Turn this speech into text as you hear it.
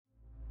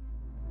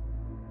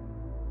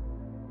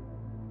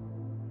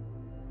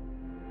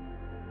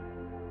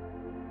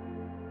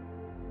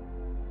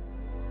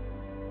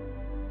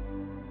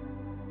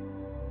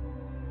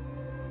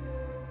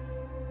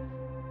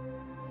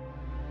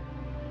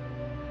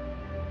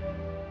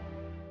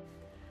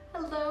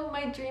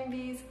my dream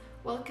bees,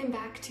 welcome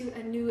back to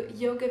a new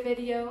yoga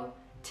video.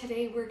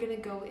 Today we're going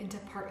to go into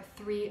part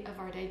 3 of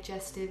our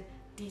Digestive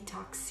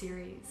Detox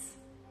Series.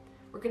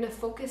 We're going to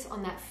focus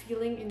on that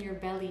feeling in your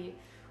belly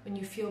when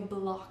you feel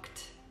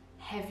blocked,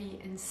 heavy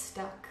and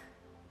stuck.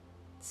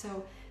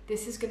 So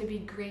this is going to be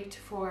great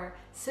for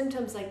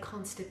symptoms like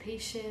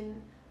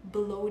constipation,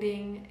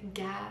 bloating,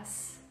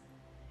 gas.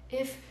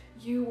 If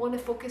you want to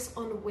focus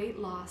on weight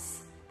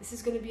loss, this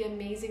is going to be an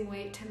amazing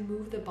way to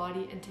move the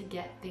body and to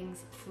get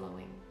things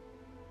flowing.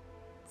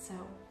 So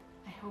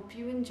I hope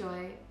you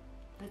enjoy.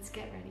 Let's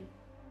get ready.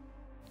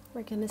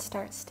 We're going to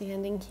start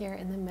standing here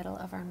in the middle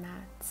of our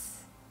mats.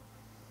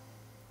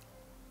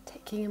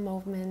 Taking a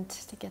moment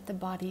to get the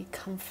body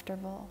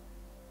comfortable.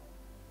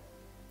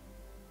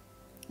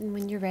 And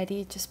when you're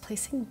ready, just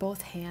placing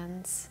both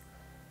hands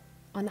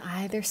on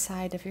either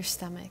side of your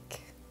stomach.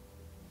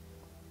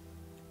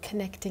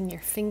 Connecting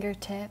your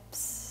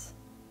fingertips.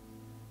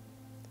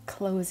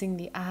 Closing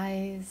the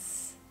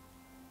eyes.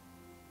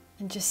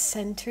 And just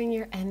centering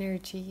your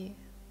energy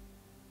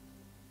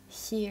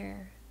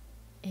here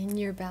in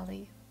your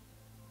belly.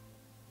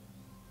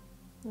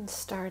 And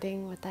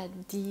starting with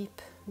that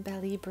deep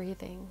belly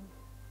breathing.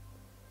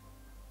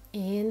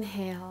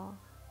 Inhale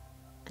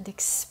and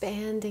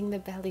expanding the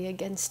belly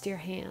against your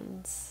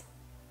hands.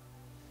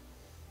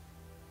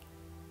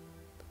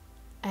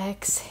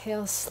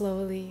 Exhale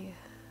slowly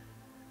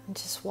and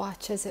just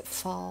watch as it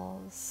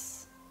falls.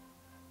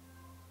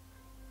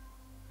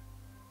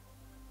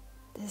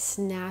 This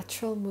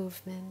natural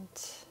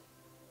movement,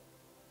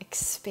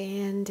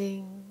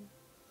 expanding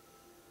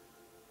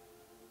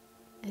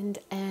and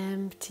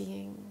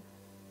emptying.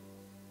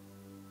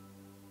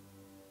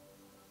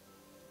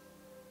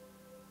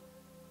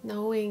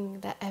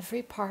 Knowing that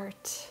every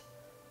part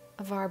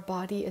of our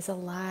body is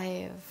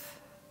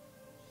alive.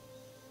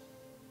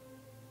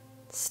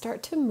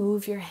 Start to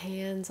move your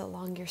hands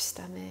along your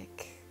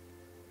stomach.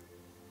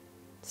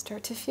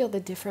 Start to feel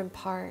the different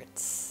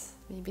parts,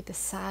 maybe the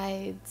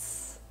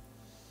sides.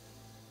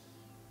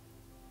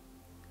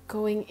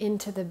 Going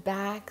into the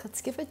back,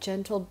 let's give a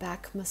gentle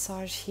back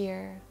massage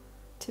here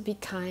to be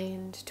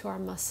kind to our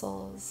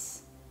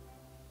muscles,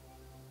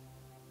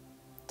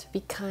 to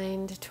be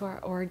kind to our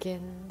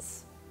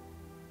organs.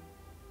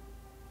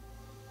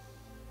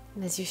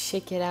 And as you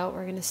shake it out,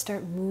 we're going to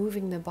start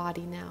moving the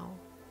body now.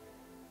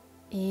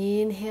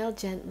 Inhale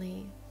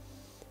gently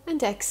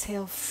and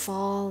exhale,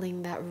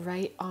 falling that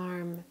right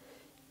arm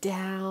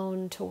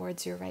down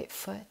towards your right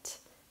foot.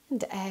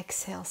 And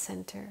exhale,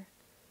 center.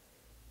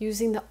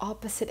 Using the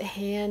opposite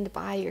hand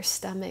by your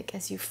stomach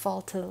as you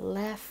fall to the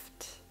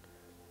left.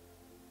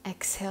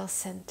 Exhale,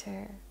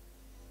 center.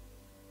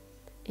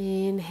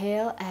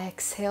 Inhale,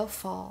 exhale,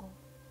 fall.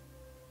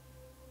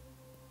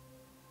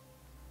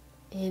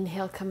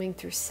 Inhale, coming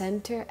through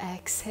center,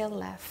 exhale,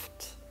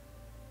 left.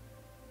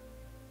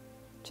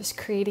 Just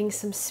creating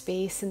some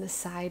space in the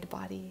side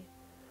body.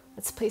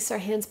 Let's place our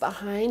hands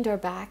behind our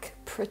back,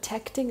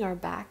 protecting our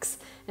backs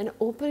and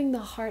opening the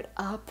heart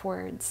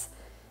upwards.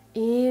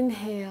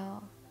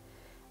 Inhale.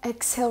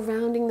 Exhale,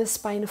 rounding the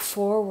spine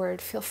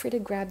forward. Feel free to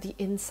grab the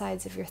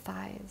insides of your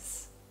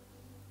thighs.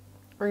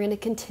 We're going to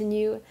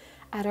continue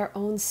at our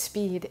own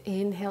speed.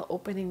 Inhale,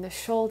 opening the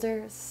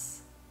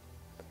shoulders.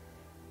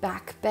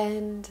 Back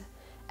bend.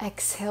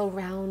 Exhale,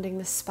 rounding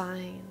the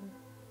spine.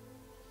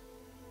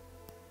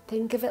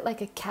 Think of it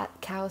like a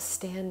cat-cow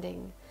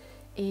standing.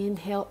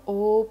 Inhale,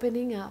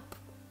 opening up.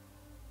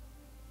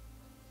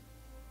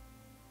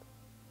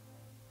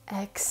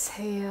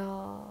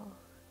 Exhale.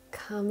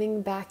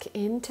 Coming back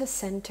into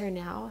center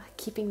now,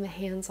 keeping the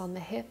hands on the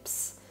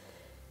hips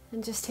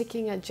and just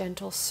taking a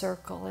gentle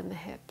circle in the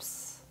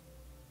hips.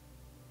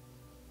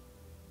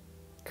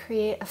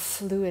 Create a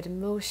fluid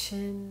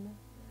motion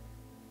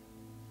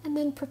and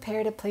then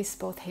prepare to place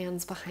both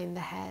hands behind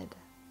the head.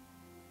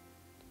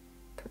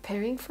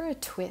 Preparing for a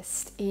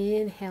twist.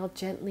 Inhale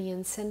gently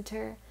in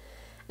center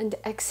and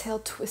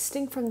exhale,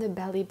 twisting from the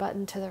belly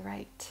button to the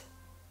right.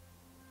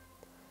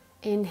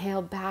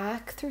 Inhale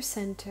back through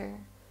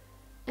center.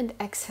 And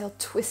exhale,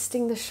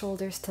 twisting the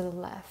shoulders to the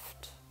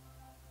left.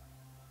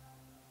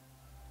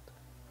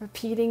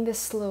 Repeating this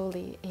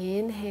slowly.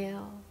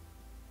 Inhale.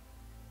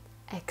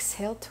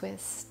 Exhale,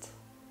 twist.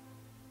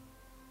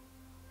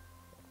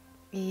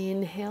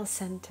 Inhale,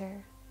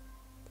 center.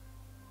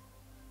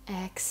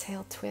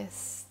 Exhale,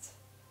 twist.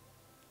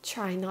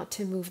 Try not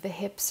to move the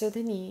hips or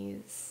the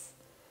knees.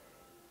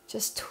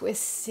 Just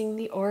twisting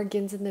the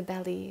organs in the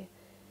belly.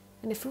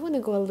 And if we want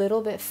to go a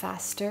little bit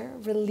faster,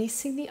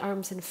 releasing the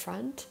arms in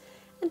front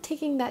and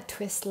taking that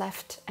twist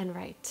left and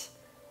right.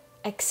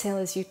 Exhale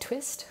as you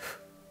twist.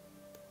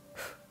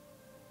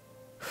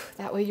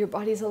 That way your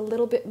body's a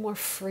little bit more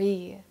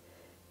free.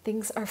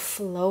 Things are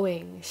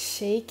flowing.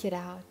 Shake it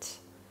out.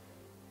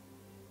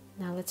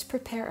 Now let's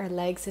prepare our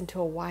legs into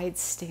a wide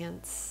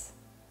stance.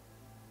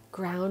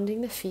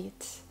 Grounding the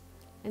feet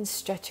and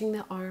stretching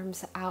the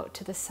arms out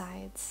to the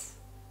sides.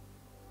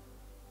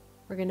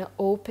 We're going to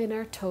open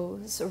our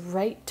toes,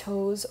 right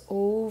toes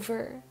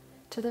over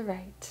to the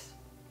right.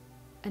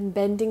 And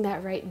bending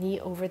that right knee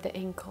over the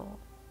ankle.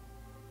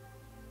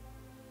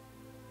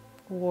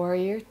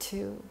 Warrior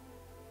two.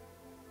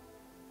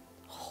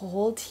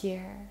 Hold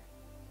here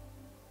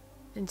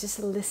and just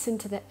listen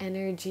to the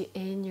energy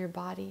in your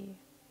body.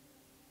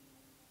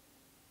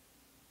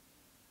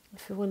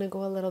 If we want to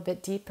go a little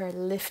bit deeper,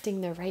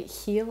 lifting the right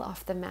heel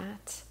off the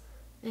mat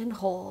and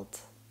hold.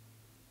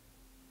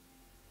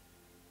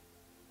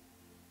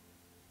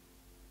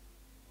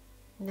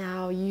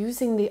 Now,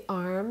 using the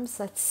arms,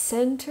 let's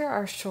center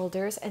our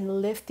shoulders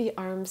and lift the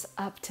arms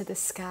up to the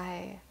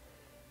sky.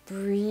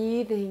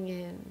 Breathing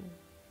in.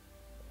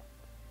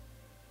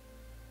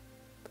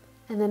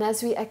 And then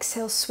as we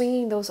exhale,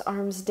 swinging those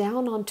arms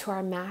down onto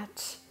our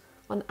mat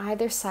on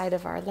either side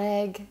of our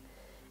leg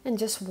and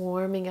just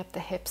warming up the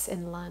hips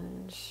in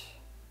lunge.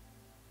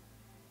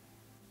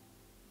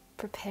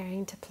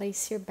 Preparing to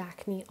place your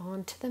back knee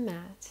onto the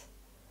mat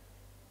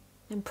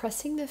and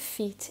pressing the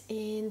feet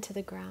into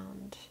the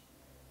ground.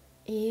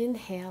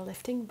 Inhale,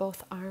 lifting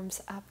both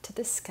arms up to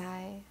the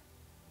sky.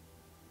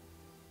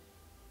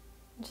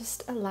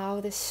 Just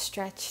allow this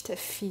stretch to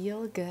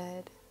feel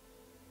good.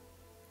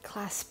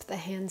 Clasp the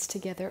hands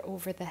together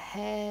over the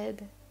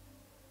head.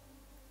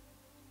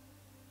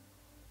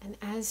 And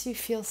as you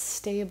feel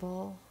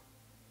stable,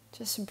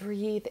 just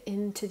breathe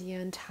into the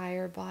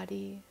entire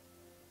body.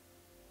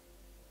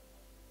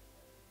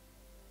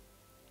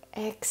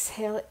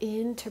 Exhale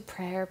into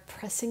prayer,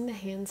 pressing the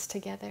hands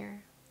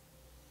together.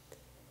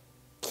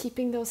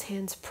 Keeping those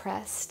hands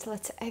pressed,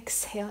 let's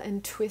exhale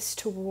and twist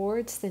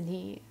towards the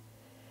knee,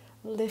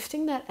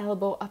 lifting that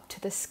elbow up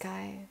to the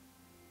sky.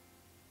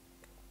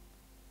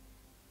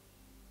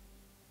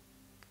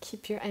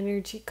 Keep your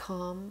energy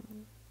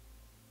calm.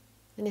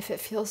 And if it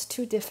feels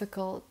too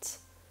difficult,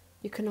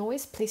 you can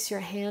always place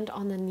your hand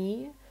on the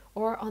knee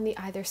or on the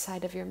either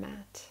side of your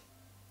mat.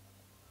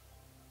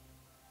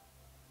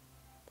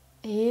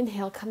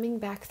 Inhale, coming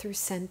back through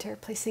center,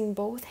 placing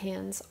both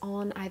hands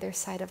on either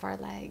side of our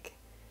leg.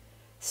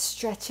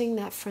 Stretching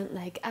that front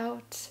leg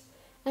out,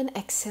 and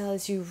exhale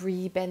as you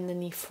re-bend the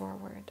knee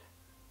forward.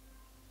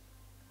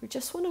 We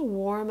just want to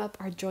warm up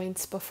our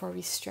joints before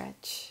we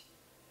stretch.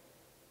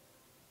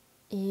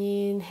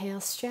 Inhale,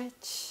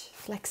 stretch,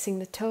 flexing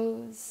the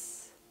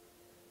toes.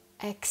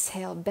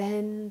 Exhale,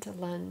 bend,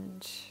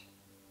 lunge.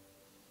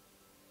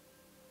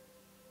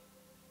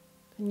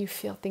 When you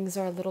feel things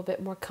are a little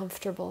bit more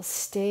comfortable,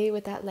 stay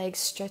with that leg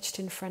stretched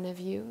in front of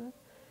you.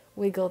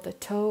 Wiggle the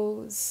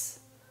toes.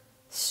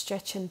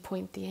 Stretch and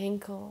point the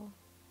ankle.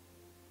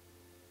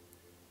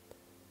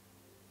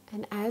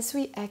 And as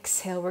we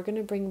exhale, we're going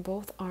to bring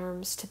both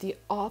arms to the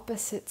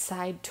opposite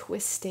side,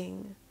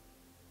 twisting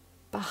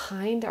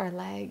behind our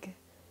leg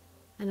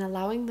and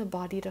allowing the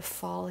body to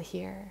fall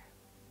here.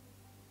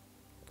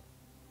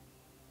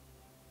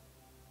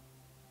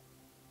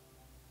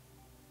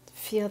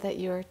 Feel that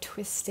you're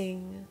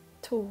twisting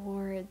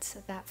towards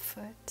that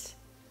foot.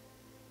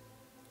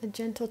 A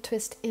gentle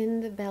twist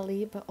in the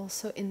belly, but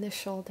also in the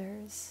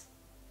shoulders.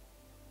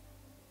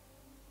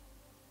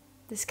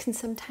 This can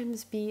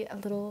sometimes be a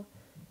little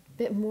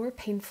bit more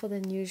painful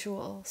than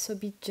usual, so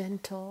be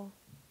gentle.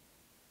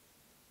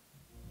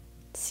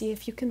 See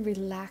if you can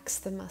relax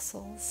the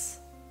muscles.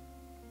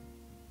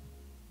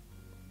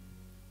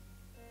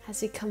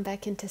 As we come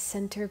back into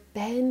center,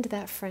 bend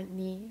that front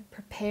knee,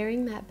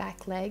 preparing that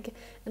back leg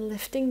and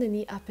lifting the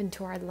knee up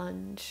into our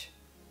lunge.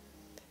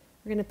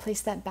 We're going to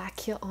place that back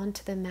heel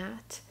onto the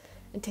mat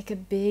and take a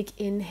big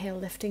inhale,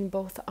 lifting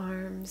both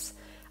arms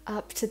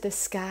up to the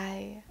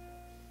sky.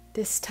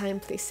 This time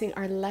placing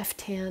our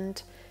left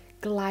hand,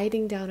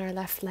 gliding down our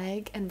left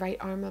leg and right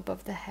arm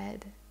above the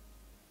head.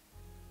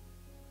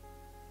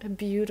 A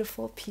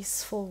beautiful,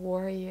 peaceful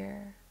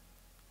warrior.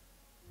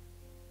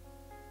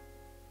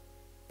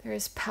 There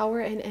is power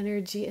and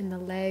energy in the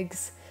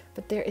legs,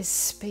 but there is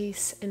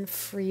space and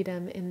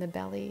freedom in the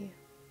belly.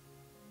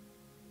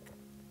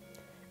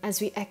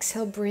 As we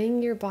exhale,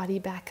 bring your body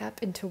back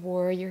up into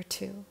warrior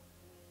two.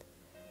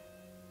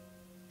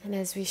 And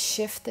as we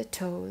shift the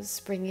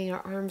toes, bringing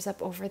our arms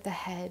up over the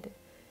head,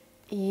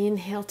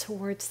 inhale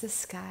towards the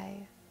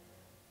sky,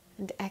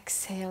 and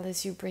exhale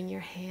as you bring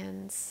your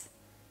hands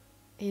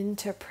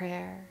into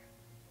prayer,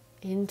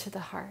 into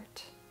the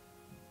heart.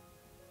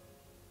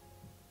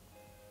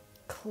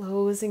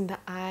 Closing the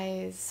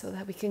eyes so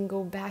that we can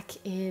go back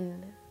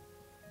in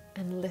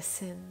and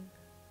listen.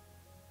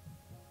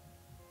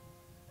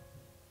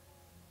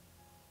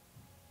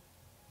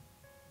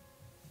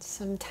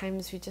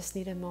 Sometimes we just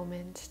need a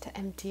moment to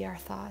empty our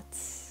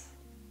thoughts.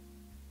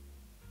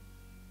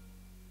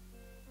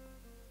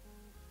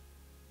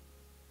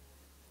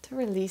 To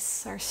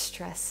release our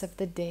stress of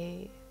the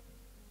day.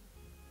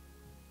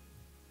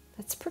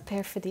 Let's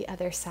prepare for the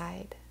other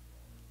side.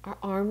 Our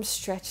arms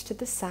stretched to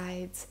the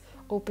sides,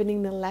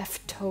 opening the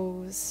left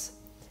toes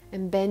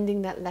and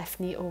bending that left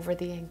knee over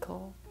the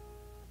ankle.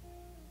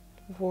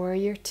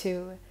 Warrior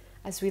two,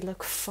 as we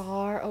look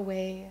far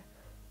away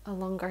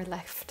along our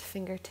left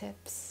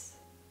fingertips.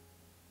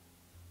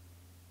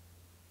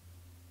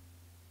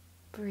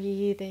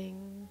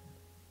 Breathing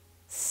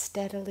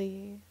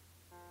steadily,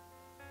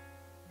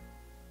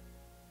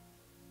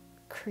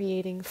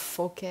 creating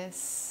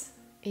focus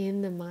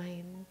in the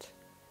mind.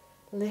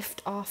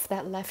 Lift off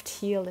that left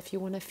heel if you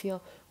want to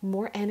feel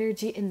more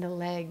energy in the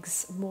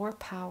legs, more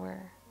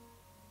power.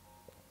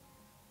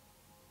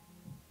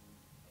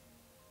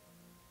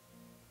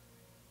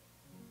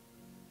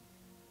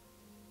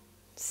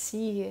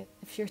 See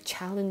if you're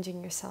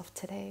challenging yourself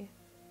today.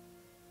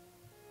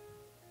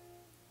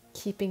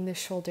 Keeping the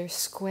shoulders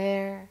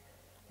square,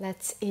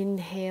 let's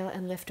inhale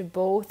and lift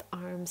both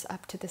arms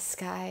up to the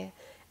sky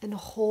and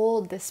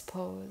hold this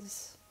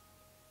pose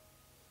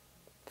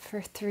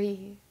for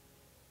 3,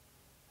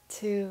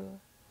 2,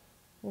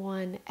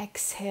 1.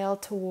 Exhale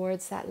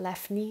towards that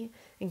left knee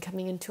and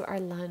coming into our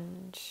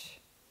lunge.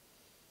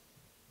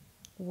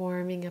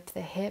 Warming up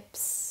the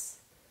hips,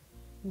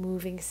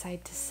 moving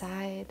side to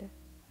side.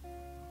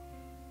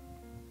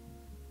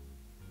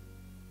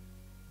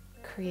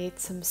 Create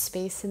some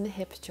space in the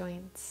hip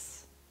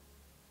joints.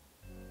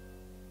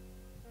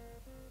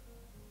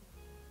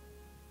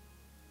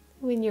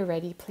 When you're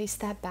ready, place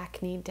that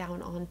back knee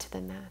down onto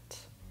the mat.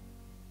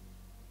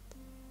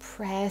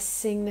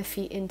 Pressing the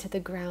feet into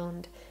the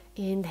ground.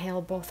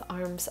 Inhale both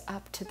arms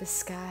up to the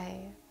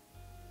sky.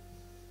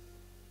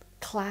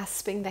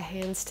 Clasping the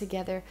hands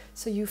together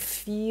so you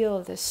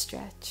feel the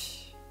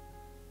stretch.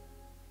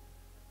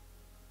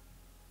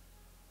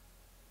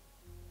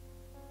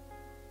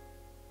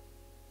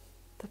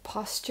 The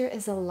posture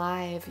is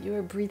alive. You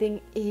are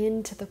breathing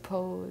into the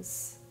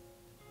pose.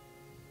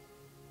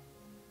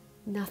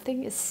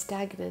 Nothing is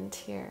stagnant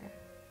here.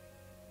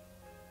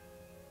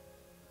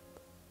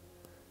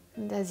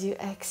 And as you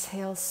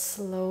exhale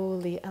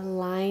slowly,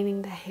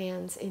 aligning the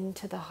hands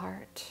into the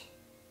heart,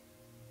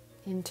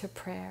 into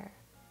prayer.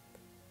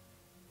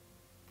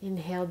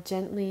 Inhale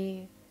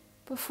gently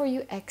before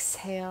you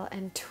exhale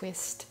and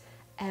twist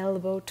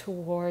elbow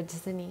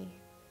towards the knee.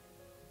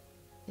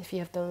 If you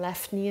have the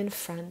left knee in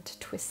front,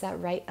 twist that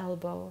right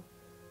elbow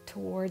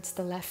towards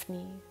the left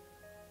knee.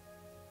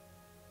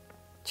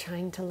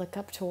 Trying to look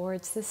up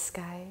towards the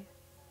sky.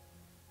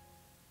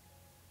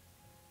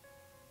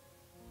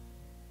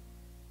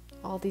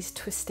 All these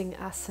twisting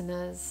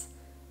asanas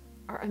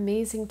are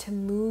amazing to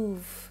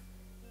move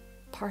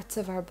parts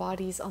of our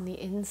bodies on the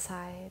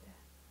inside.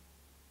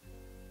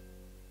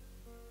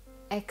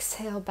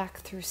 Exhale back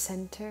through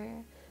center,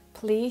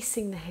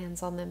 placing the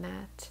hands on the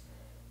mat,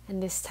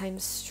 and this time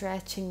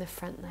stretching the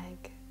front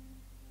leg.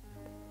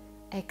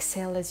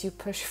 Exhale as you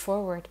push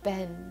forward,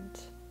 bend,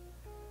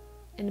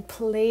 and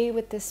play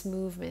with this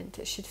movement.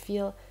 It should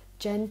feel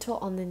gentle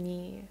on the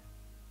knee.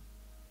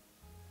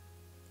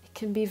 It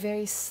can be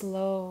very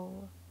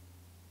slow,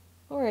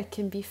 or it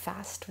can be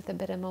fast with a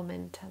bit of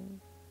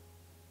momentum.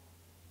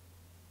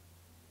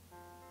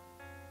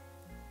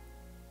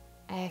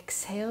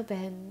 Exhale,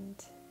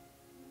 bend.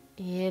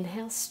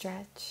 Inhale,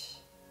 stretch.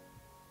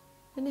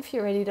 And if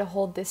you're ready to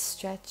hold this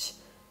stretch,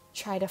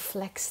 try to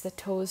flex the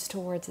toes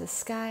towards the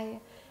sky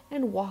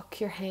and walk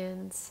your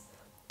hands,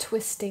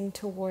 twisting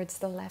towards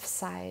the left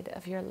side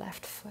of your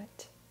left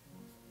foot.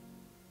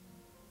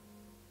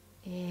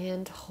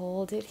 And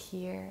hold it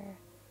here.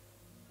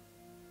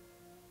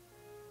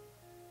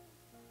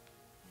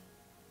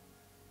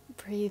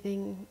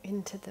 Breathing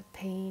into the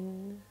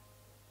pain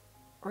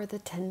or the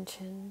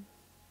tension.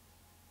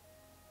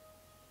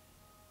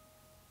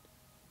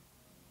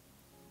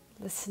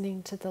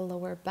 Listening to the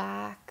lower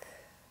back,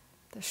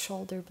 the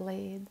shoulder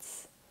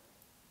blades,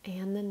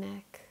 and the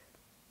neck.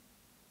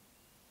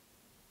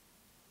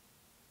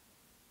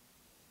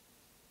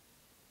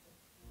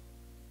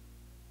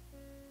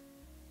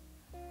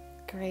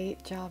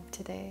 Great job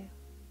today.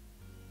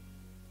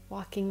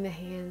 Walking the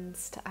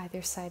hands to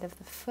either side of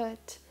the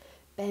foot,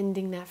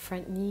 bending that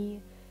front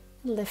knee,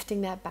 and lifting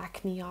that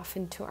back knee off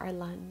into our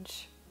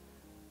lunge.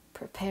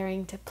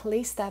 Preparing to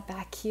place that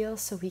back heel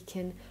so we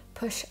can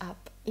push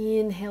up.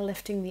 Inhale,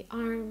 lifting the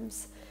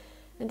arms,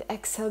 and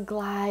exhale,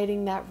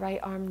 gliding that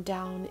right arm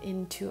down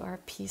into our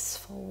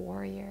peaceful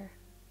warrior.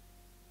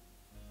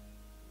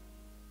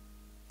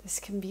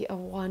 This can be a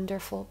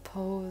wonderful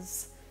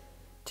pose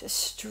to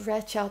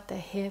stretch out the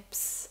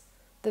hips,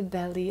 the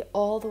belly,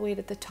 all the way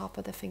to the top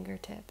of the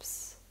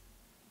fingertips.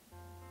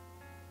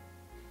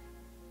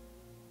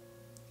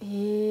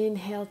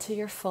 Inhale to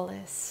your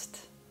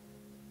fullest.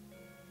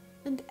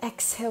 And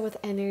exhale with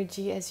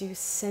energy as you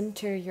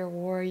center your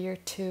warrior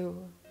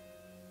two.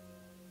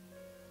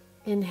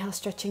 Inhale,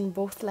 stretching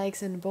both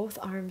legs and both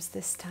arms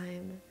this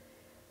time.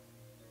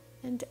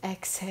 And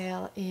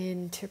exhale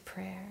into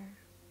prayer.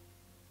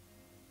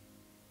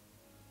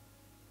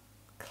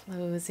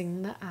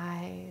 Closing the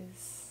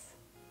eyes.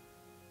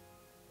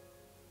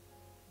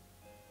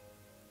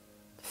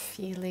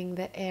 Feeling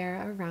the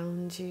air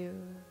around you.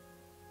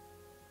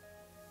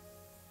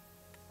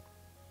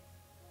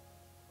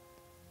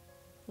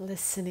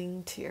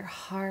 Listening to your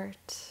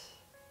heart,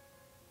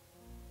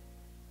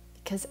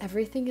 because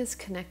everything is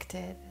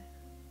connected.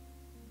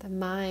 The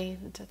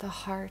mind, the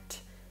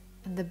heart,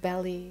 and the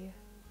belly,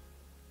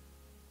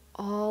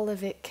 all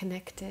of it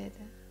connected.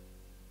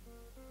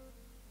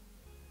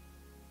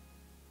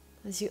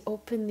 As you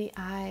open the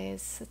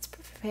eyes, let's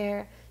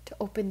prepare to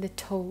open the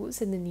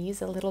toes and the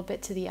knees a little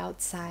bit to the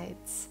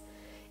outsides.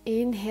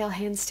 Inhale,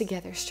 hands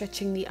together,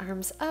 stretching the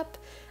arms up,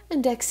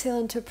 and exhale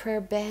into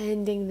prayer,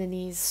 bending the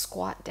knees,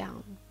 squat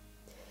down.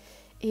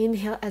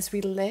 Inhale as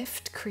we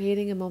lift,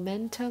 creating a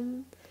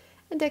momentum,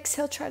 and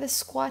exhale, try to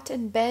squat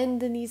and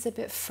bend the knees a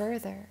bit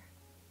further.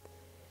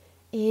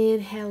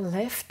 Inhale,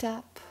 lift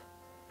up.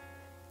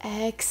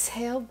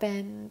 Exhale,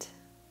 bend,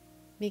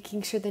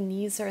 making sure the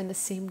knees are in the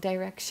same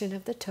direction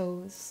of the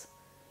toes.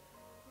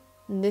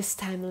 And this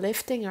time,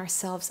 lifting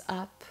ourselves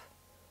up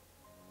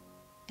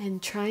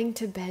and trying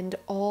to bend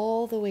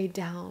all the way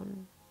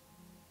down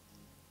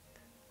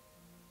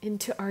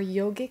into our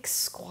yogic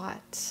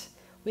squat.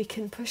 We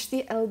can push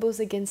the elbows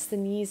against the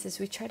knees as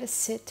we try to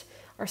sit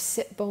our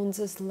sit bones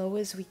as low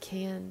as we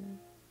can,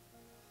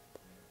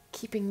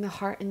 keeping the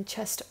heart and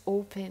chest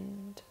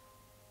opened.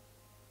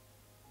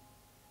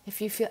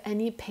 If you feel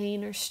any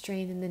pain or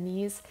strain in the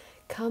knees,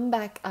 come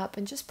back up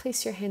and just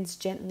place your hands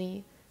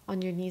gently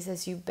on your knees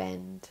as you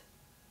bend.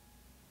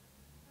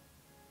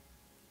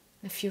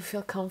 If you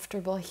feel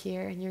comfortable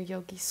here in your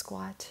yogi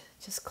squat,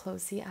 just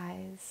close the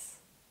eyes.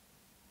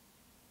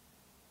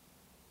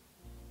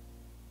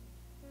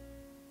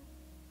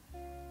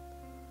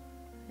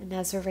 And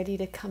as we're ready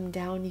to come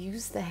down,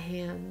 use the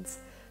hands,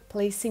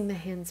 placing the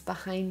hands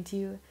behind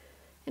you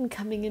and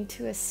coming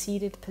into a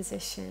seated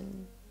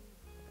position.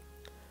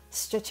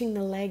 Stretching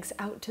the legs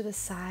out to the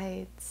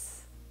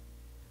sides.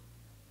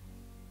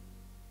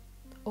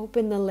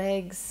 Open the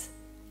legs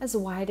as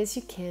wide as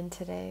you can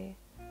today.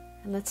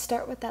 And let's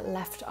start with that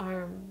left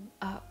arm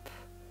up.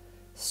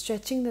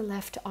 Stretching the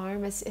left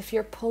arm as if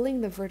you're pulling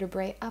the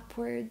vertebrae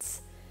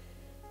upwards.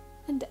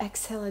 And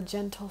exhale, a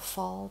gentle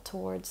fall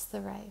towards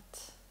the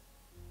right.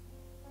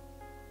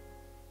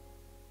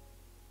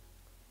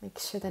 Make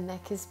sure the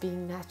neck is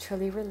being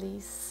naturally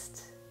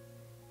released.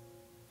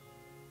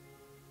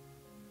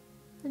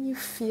 And you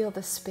feel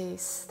the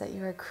space that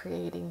you are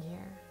creating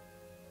here.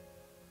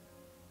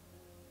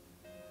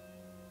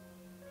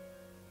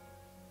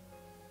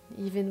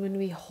 Even when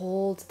we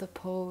hold the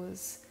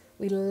pose,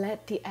 we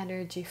let the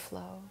energy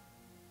flow.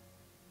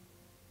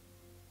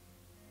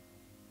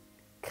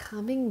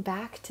 Coming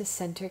back to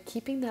center,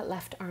 keeping that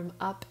left arm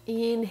up.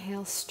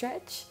 Inhale,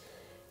 stretch.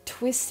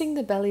 Twisting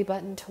the belly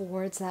button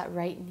towards that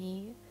right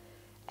knee.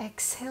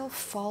 Exhale,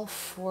 fall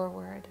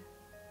forward.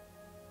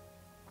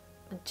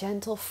 A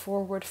gentle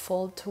forward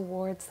fold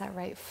towards that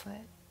right foot.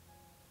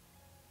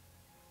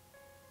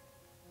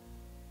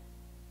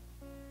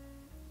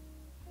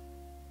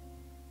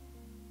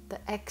 The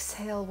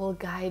exhale will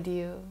guide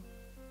you,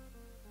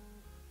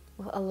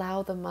 will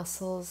allow the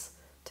muscles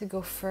to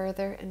go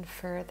further and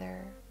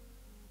further.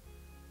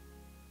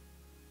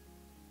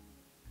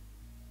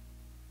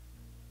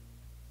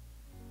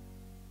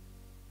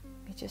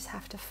 We just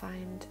have to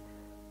find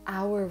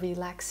our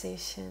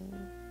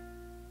relaxation.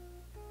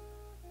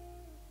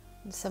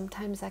 And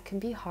sometimes that can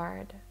be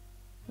hard,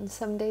 and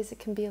some days it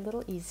can be a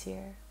little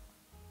easier.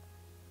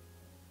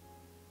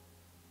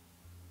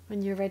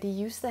 When you're ready,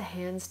 use the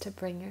hands to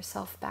bring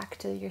yourself back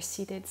to your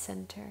seated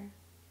center.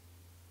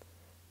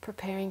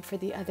 Preparing for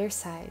the other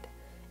side.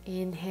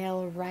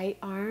 Inhale, right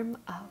arm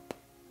up.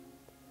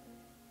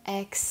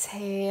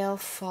 Exhale,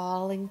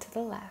 falling to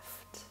the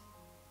left.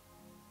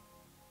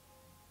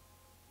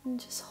 And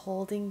just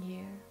holding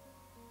here.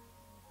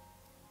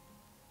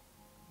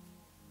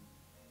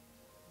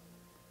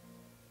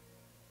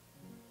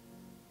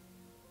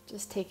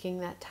 Just taking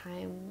that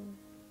time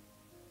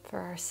for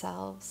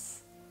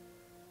ourselves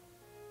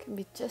can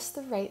be just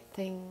the right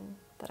thing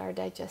that our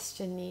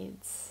digestion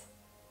needs.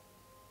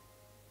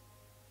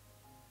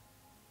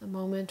 A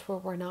moment where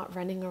we're not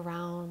running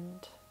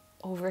around,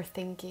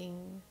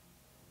 overthinking.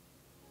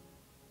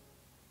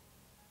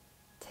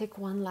 Take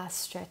one last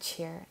stretch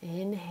here.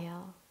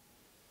 Inhale.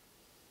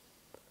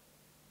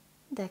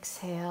 And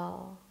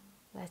exhale.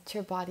 Let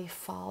your body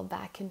fall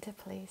back into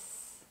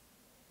place.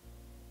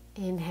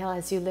 Inhale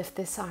as you lift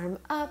this arm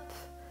up,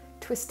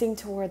 twisting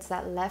towards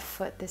that left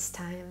foot this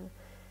time,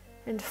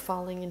 and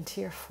falling into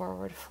your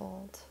forward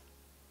fold.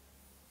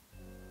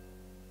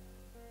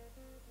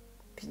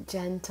 Be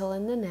gentle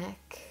in the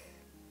neck,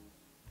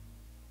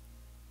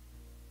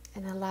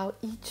 and allow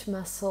each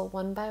muscle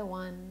one by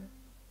one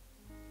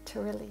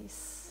to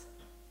release.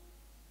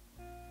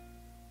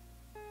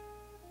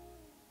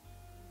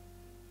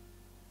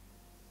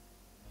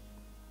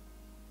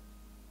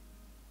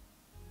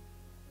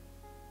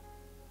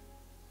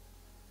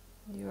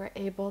 You are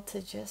able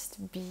to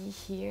just be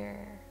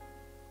here.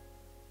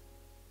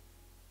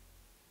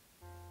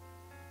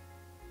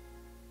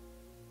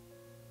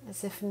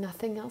 As if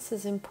nothing else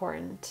is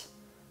important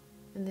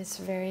in this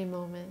very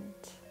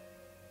moment.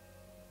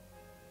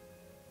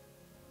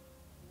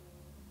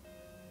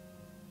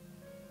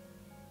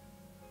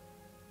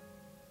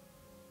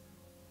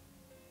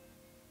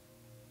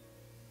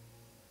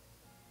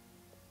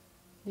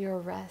 Your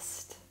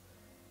rest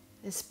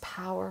is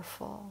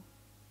powerful.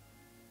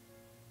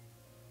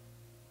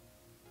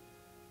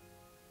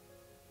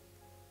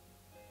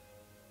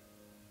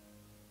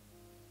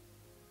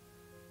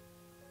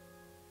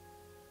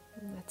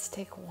 Let's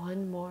take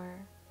one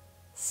more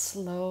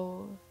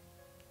slow,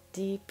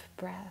 deep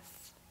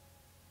breath.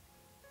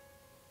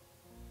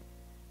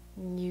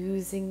 And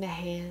using the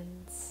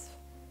hands,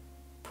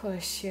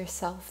 push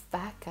yourself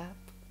back up,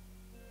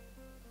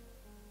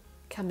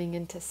 coming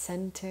into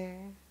center.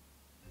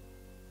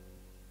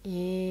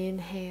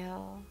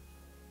 Inhale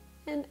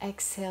and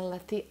exhale,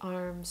 let the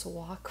arms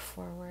walk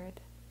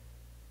forward,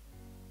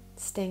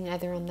 staying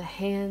either on the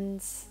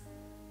hands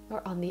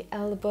or on the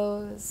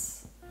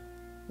elbows,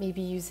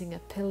 maybe using a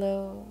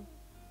pillow.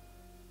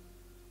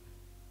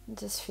 And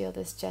just feel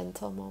this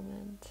gentle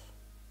moment.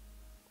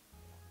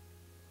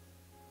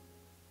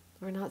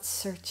 We're not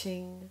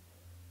searching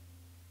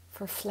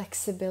for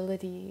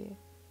flexibility.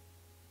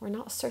 We're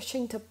not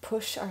searching to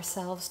push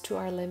ourselves to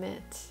our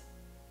limit.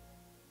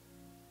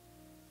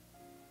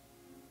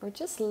 We're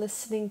just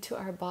listening to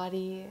our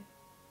body,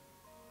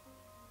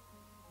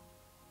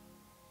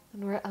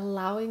 and we're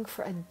allowing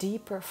for a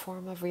deeper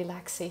form of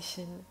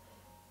relaxation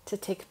to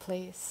take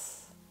place.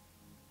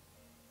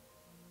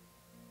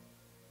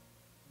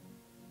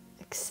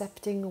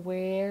 Accepting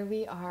where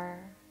we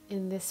are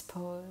in this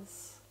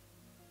pose.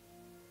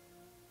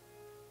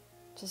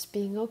 Just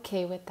being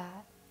okay with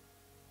that.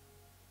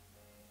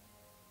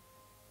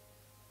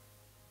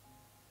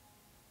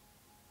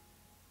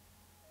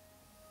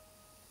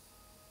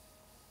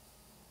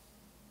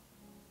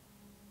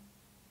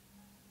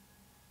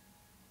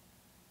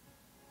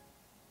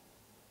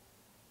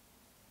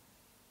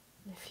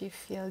 If you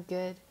feel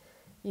good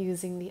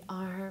using the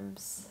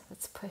arms,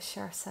 let's push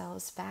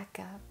ourselves back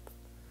up.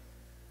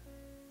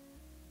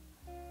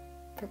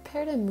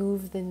 Prepare to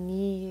move the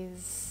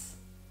knees,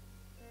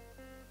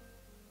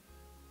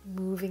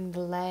 moving the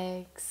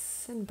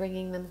legs and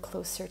bringing them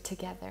closer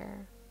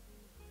together.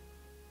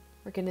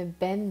 We're going to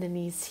bend the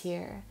knees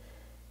here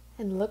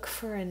and look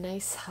for a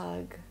nice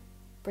hug,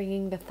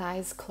 bringing the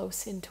thighs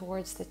close in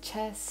towards the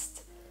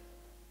chest,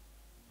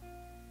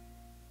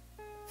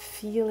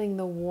 feeling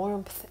the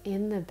warmth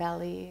in the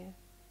belly,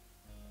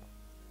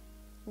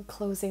 and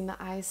closing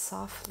the eyes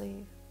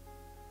softly.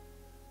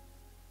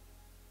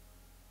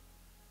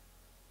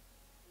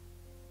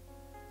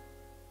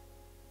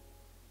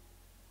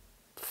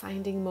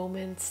 Finding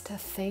moments to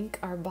thank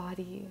our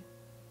body.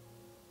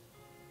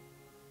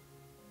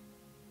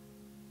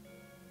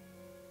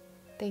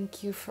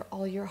 Thank you for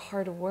all your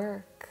hard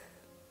work.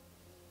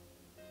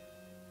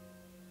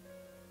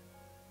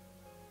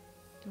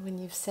 And when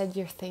you've said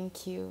your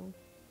thank you,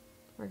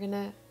 we're going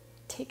to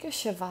take a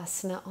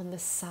shavasana on the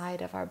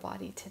side of our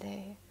body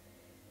today.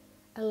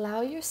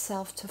 Allow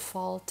yourself to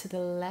fall to the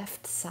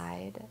left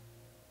side.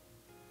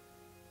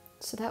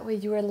 So that way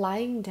you are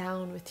lying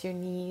down with your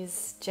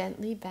knees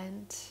gently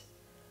bent,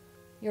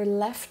 your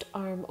left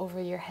arm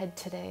over your head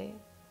today,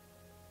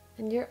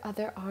 and your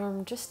other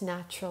arm just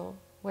natural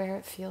where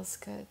it feels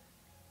good.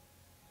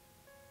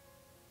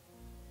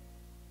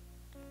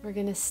 We're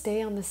going to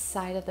stay on the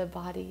side of the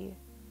body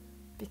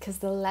because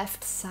the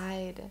left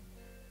side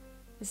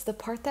is the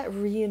part that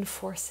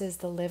reinforces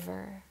the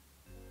liver.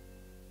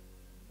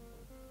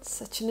 It's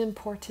such an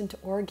important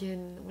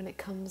organ when it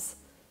comes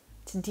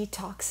to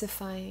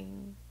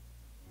detoxifying.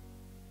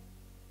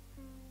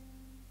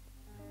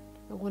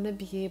 We want to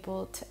be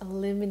able to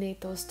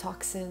eliminate those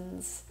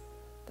toxins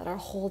that are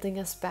holding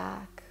us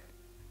back.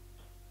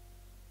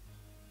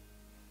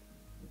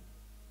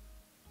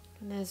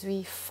 And as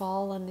we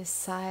fall on this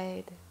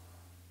side,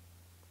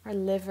 our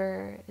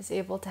liver is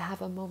able to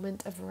have a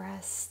moment of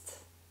rest.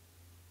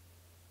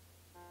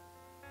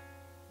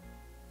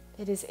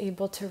 It is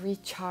able to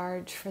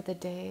recharge for the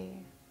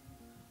day.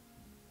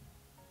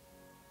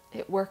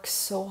 It works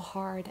so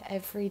hard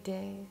every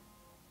day.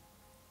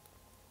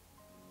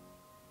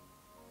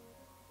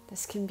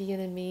 This can be an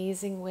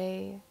amazing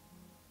way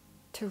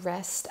to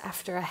rest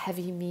after a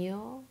heavy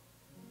meal,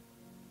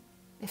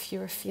 if you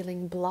are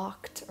feeling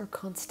blocked or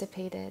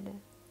constipated,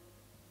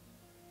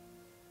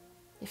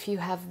 if you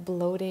have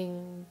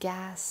bloating,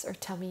 gas, or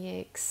tummy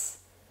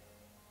aches.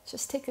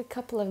 Just take a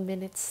couple of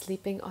minutes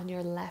sleeping on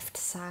your left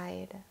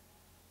side.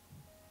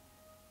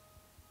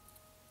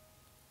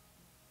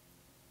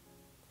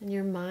 And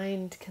your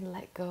mind can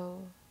let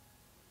go.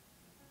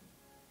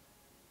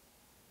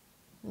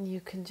 And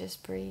you can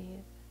just breathe.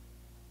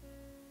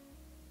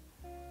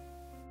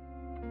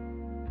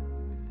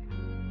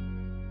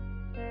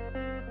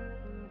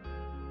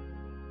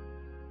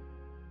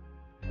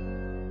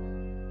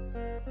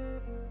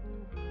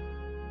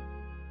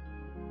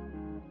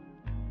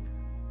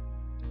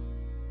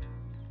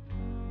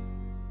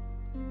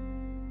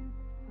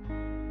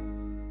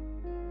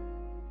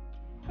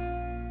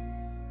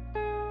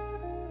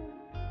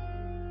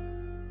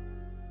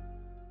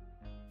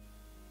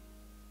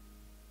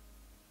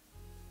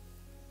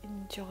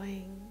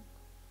 Enjoying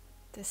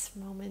this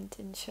moment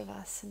in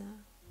Shavasana.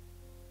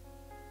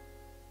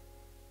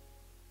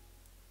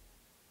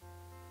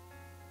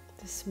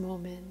 This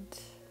moment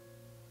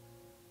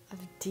of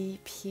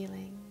deep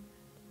healing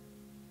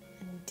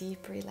and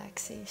deep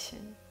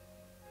relaxation.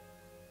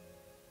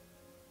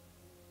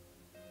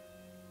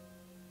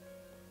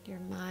 Your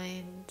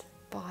mind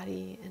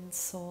body and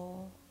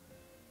soul,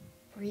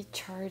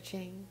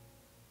 recharging.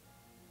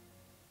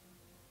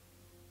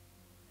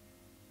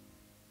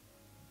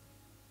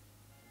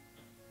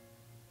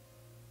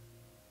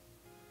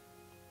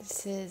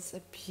 This is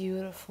a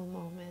beautiful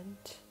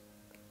moment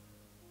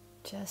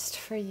just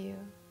for you.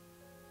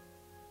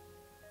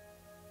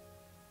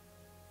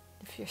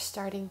 If you're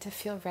starting to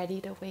feel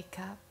ready to wake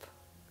up,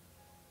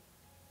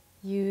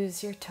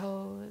 use your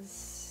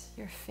toes,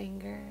 your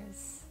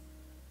fingers,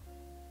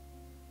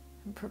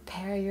 and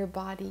prepare your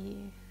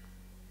body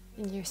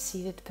in your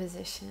seated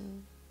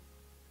position.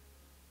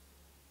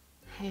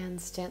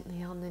 Hands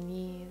gently on the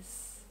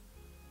knees,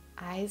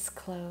 eyes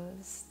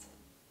closed.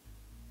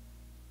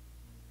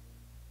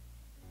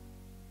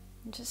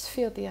 And just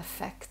feel the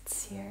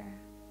effects here.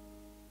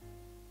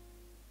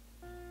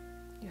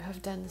 You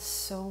have done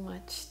so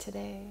much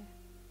today.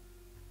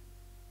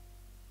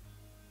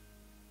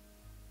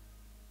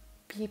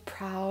 Be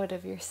proud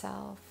of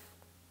yourself.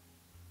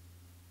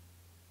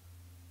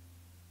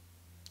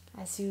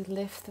 As you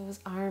lift those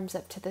arms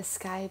up to the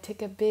sky,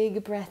 take a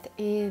big breath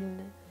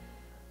in,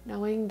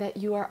 knowing that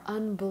you are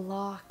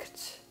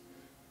unblocked.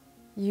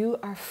 You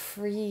are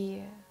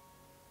free.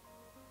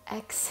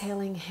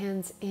 Exhaling,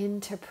 hands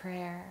into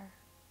prayer.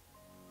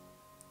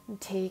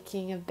 And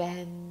taking a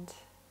bend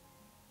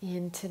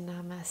into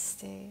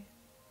Namaste.